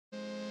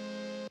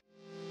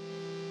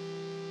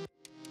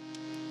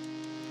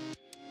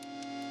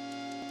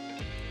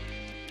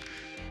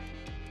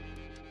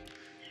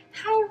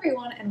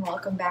everyone, and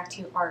welcome back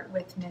to Art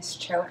with Miss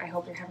Choate. I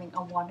hope you're having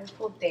a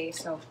wonderful day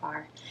so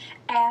far.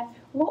 And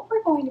what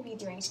we're going to be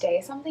doing today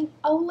is something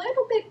a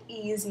little bit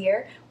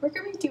easier. We're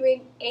going to be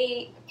doing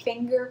a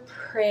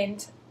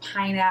fingerprint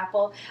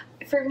pineapple.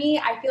 For me,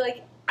 I feel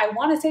like I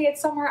want to say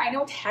it's summer. I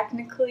know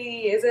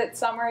technically is it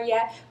summer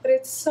yet, but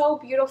it's so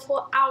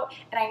beautiful out,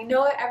 and I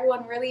know that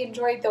everyone really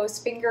enjoyed those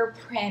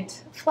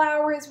fingerprint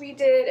flowers we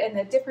did and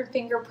the different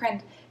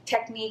fingerprint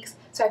techniques.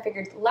 So I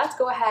figured let's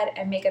go ahead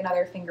and make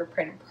another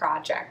fingerprint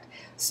project.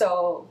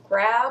 So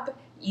grab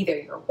either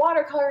your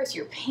watercolors,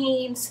 your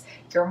paints,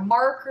 your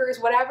markers,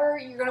 whatever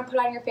you're going to put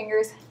on your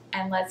fingers,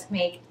 and let's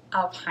make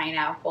a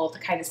pineapple to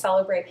kind of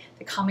celebrate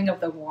the coming of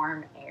the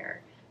warm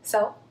air.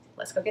 So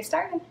let's go get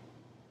started.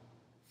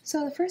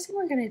 So the first thing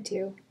we're going to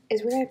do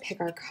is we're going to pick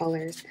our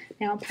colors.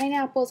 Now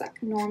pineapples,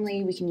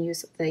 normally we can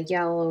use the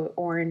yellow,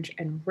 orange,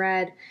 and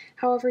red.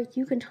 However,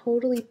 you can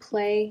totally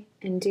play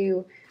and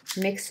do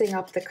mixing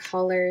up the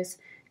colors.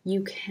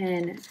 You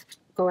can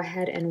go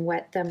ahead and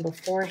wet them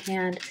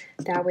beforehand.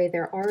 That way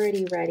they're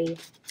already ready.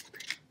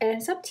 And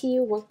it's up to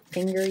you what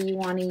finger you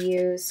want to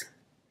use.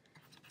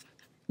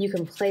 You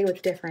can play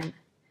with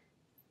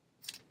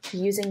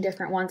using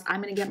different ones.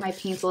 I'm going to get my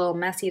paints a little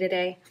messy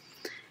today.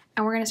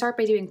 And we're going to start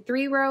by doing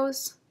 3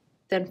 rows,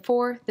 then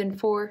 4, then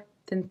 4,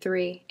 then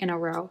 3 in a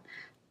row.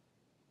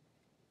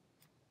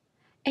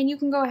 And you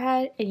can go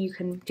ahead and you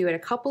can do it a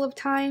couple of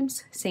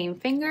times, same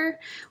finger,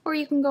 or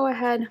you can go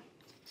ahead,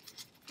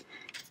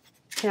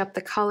 hit up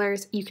the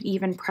colors. You can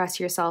even press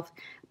yourself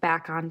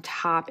back on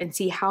top and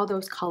see how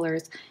those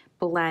colors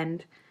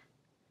blend.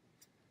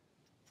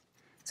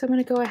 So I'm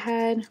going to go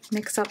ahead,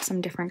 mix up some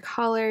different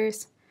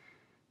colors.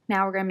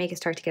 Now we're going to make it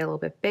start to get a little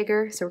bit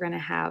bigger. So we're going to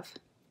have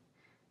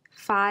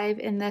 5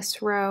 in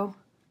this row,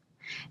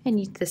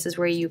 and this is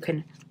where you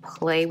can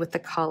play with the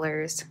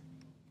colors.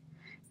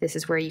 This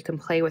is where you can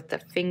play with the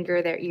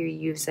finger that you're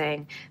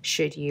using.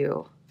 Should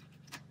you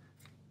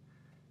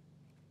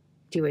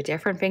do a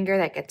different finger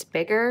that gets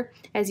bigger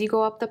as you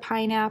go up the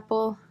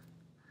pineapple?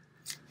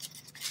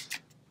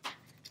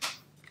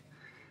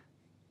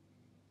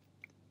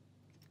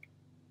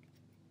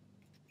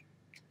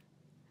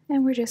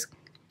 And we're just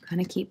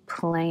gonna keep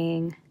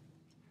playing.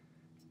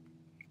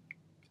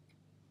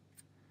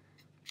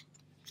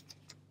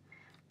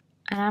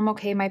 And I'm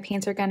okay, my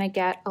paints are gonna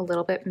get a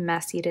little bit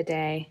messy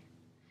today.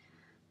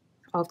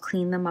 I'll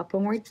clean them up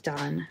when we're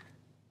done.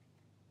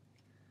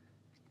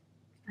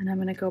 And I'm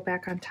gonna go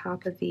back on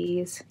top of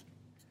these.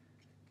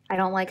 I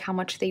don't like how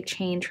much they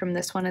change from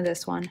this one to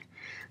this one.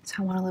 So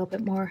I want a little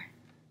bit more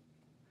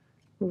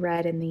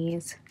red in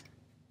these.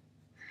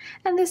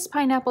 And this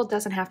pineapple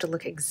doesn't have to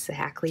look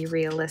exactly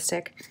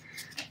realistic.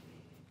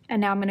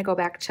 And now I'm gonna go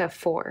back to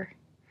 4.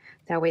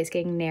 That way it's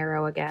getting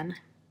narrow again.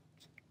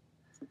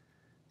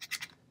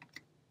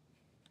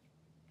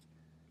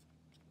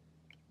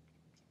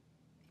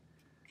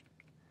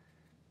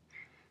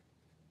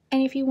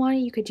 And if you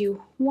wanted, you could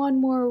do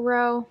 1 more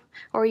row,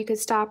 or you could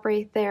stop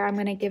right there. I'm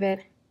gonna give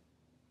it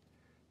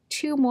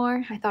 2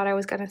 more. I thought I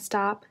was gonna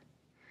stop.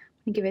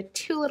 I'm gonna give it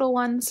 2 little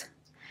ones.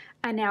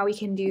 And now we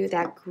can do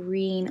that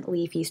green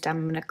leafy stem.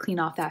 I'm gonna clean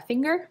off that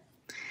finger.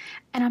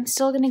 And I'm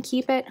still gonna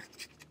keep it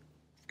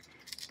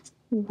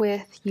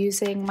with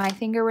using my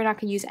finger. We're not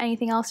gonna use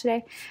anything else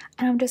today.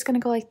 And I'm just gonna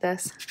go like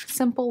this,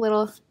 simple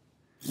little,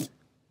 and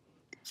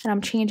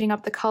I'm changing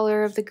up the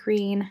color of the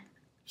green.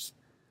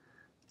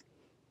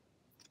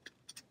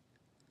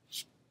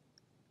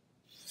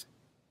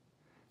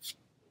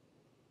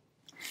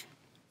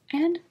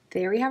 And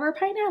there we have our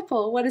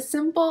pineapple. What a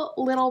simple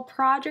little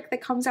project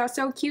that comes out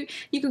so cute.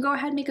 You could go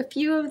ahead and make a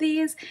few of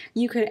these.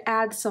 You could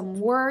add some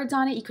words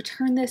on it. You could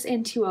turn this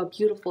into a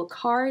beautiful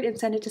card and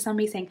send it to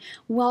somebody saying,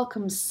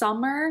 "Welcome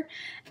summer."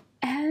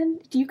 And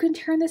you can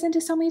turn this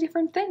into so many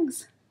different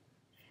things.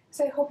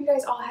 So I hope you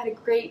guys all had a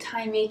great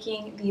time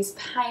making these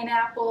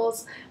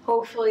pineapples.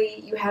 Hopefully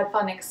you had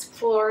fun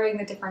exploring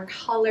the different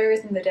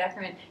colors and the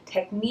different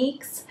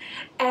techniques.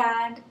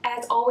 And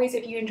as always,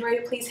 if you enjoyed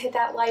it, please hit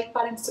that like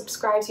button,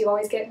 subscribe so you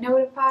always get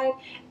notified.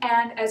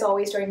 And as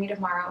always, join me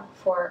tomorrow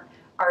for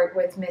Art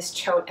with Miss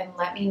Choate, and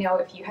let me know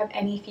if you have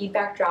any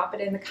feedback, drop it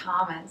in the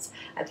comments.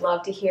 I'd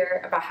love to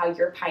hear about how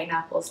your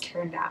pineapples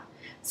turned out.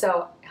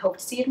 So I hope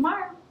to see you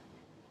tomorrow.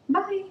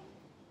 Bye.